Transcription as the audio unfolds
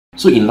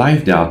So in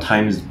life, there are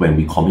times when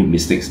we commit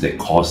mistakes that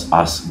cause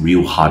us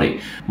real heartache.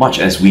 Much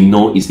as we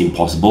know it's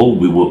impossible,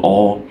 we will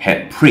all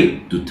have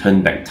prayed to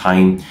turn back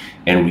time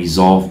and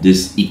resolve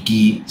this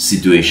icky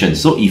situation.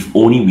 So if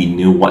only we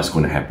knew what's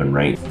going to happen,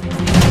 right?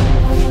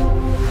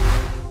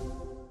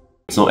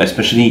 So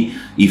especially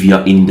if you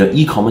are in the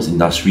e-commerce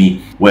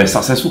industry where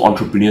successful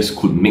entrepreneurs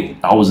could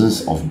make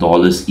thousands of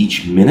dollars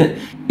each minute,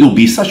 it will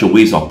be such a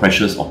waste of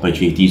precious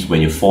opportunities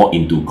when you fall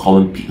into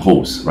common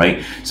pitfalls,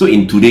 right? So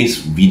in today's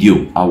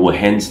video, I would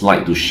hence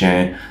like to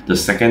share the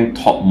second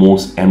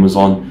topmost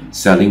Amazon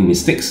selling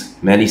mistakes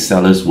many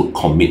sellers would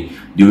commit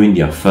during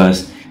their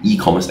first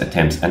e-commerce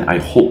attempts, and I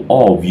hope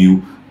all of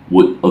you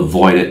would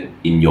avoid it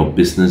in your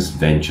business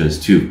ventures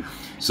too.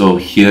 So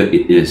here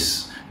it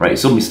is. Right,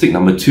 so mistake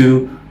number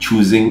 2,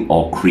 choosing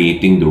or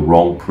creating the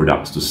wrong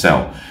products to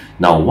sell.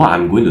 Now, what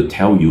I'm going to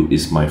tell you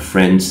is my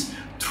friend's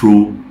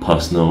true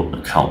personal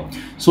account.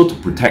 So to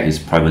protect his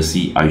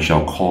privacy, I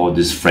shall call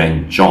this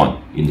friend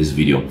John in this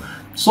video.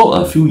 So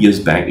a few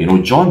years back,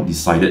 John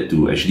decided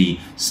to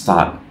actually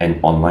start an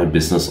online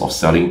business of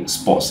selling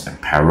sports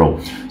apparel.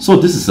 So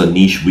this is a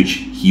niche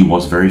which he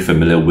was very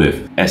familiar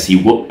with as he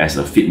worked as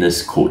a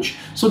fitness coach.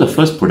 So the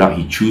first product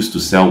he chose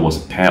to sell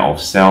was a pair of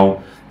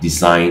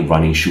design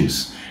running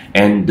shoes.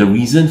 And the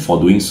reason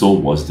for doing so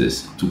was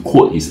this, to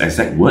quote his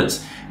exact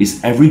words,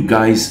 "It's every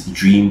guy's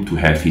dream to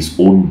have his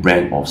own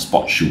brand of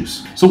sports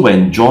shoes." So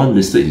when John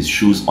listed his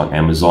shoes on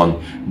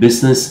Amazon,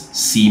 business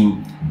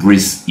seemed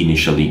brisk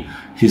initially.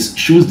 His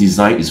shoes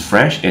design is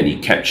fresh and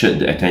it captured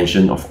the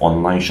attention of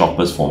online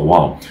shoppers for a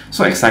while.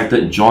 So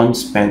excited, John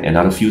spent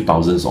another few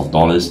thousands of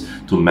dollars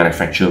to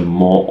manufacture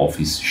more of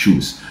his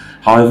shoes.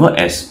 However,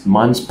 as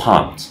months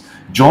passed,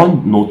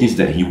 John noticed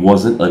that he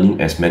wasn't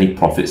earning as many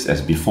profits as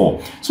before.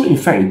 So in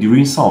fact,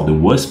 during some of the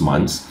worst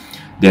months,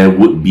 there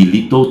would be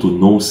little to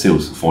no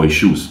sales for his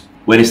shoes.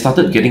 When it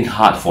started getting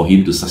hard for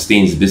him to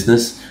sustain his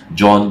business,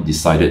 John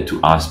decided to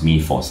ask me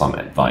for some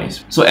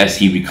advice. So as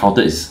he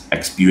recounted his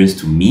experience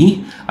to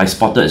me, I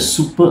spotted a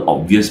super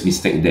obvious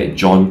mistake that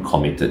John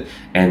committed,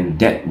 and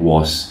that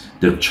was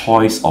the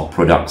choice of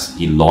products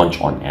he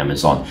launched on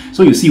Amazon.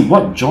 So you see,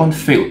 what John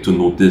failed to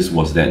notice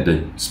was that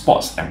the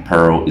sports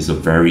apparel is a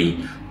very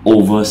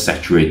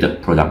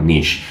oversaturated product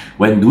niche.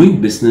 When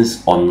doing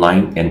business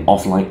online and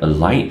offline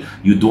alike,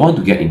 you don't want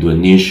to get into a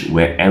niche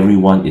where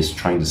everyone is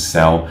trying to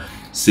sell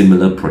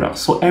similar products.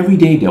 So every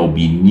day there will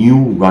be new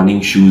running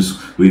shoes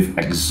with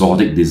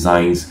exotic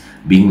designs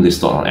being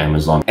listed on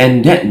Amazon,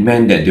 and that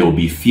meant that there will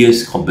be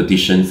fierce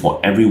competition for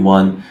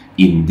everyone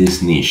in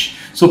this niche.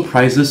 So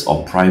prices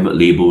of private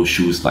label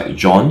shoes like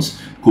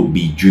John's could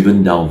be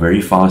driven down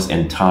very fast,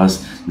 and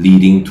thus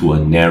leading to a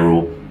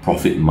narrow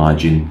profit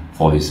margin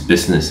for his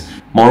business.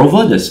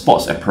 Moreover, the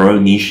sports apparel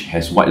niche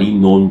has widely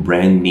known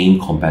brand name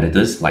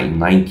competitors like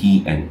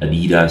Nike and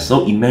Adidas.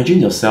 So imagine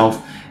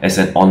yourself as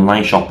an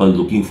online shopper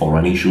looking for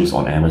running shoes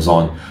on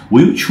Amazon.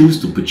 Will you choose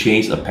to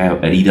purchase a pair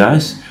of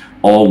Adidas,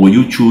 or will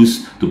you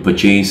choose to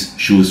purchase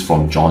shoes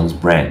from John's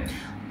brand,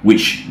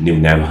 which you've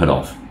never heard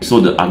of?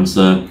 So the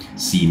answer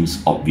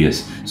seems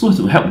obvious. So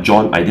to help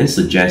John, I then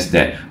suggest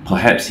that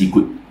perhaps he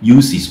could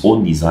use his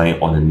own design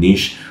on a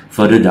niche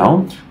further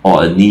down,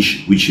 or a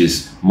niche which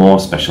is more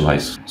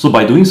specialized. So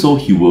by doing so,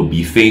 he will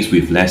be faced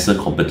with lesser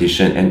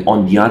competition, and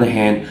on the other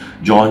hand,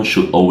 John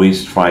should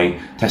always try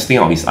testing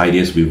out his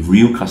ideas with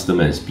real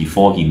customers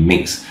before he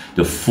makes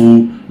the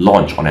full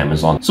launch on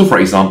Amazon. So for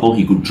example,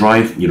 he could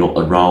drive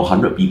around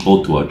 100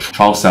 people to a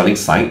trial selling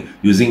site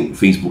using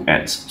Facebook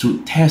ads to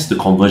test the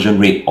conversion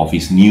rate of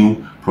his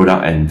new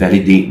product and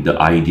validate the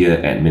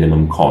idea at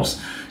minimum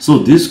cost. So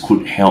this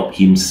could help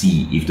him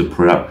see if the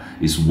product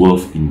is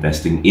worth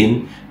investing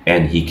in,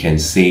 and he can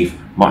save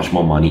much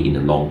more money in the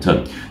long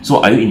term.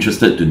 So are you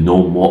interested to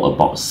know more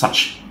about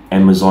such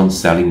Amazon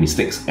selling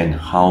mistakes and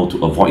how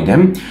to avoid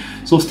them?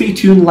 So stay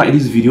tuned, like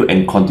this video,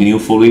 and continue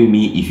following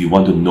me if you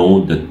want to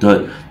know the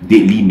third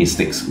deadly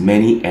mistakes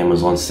many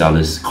Amazon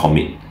sellers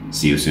commit.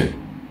 See you soon.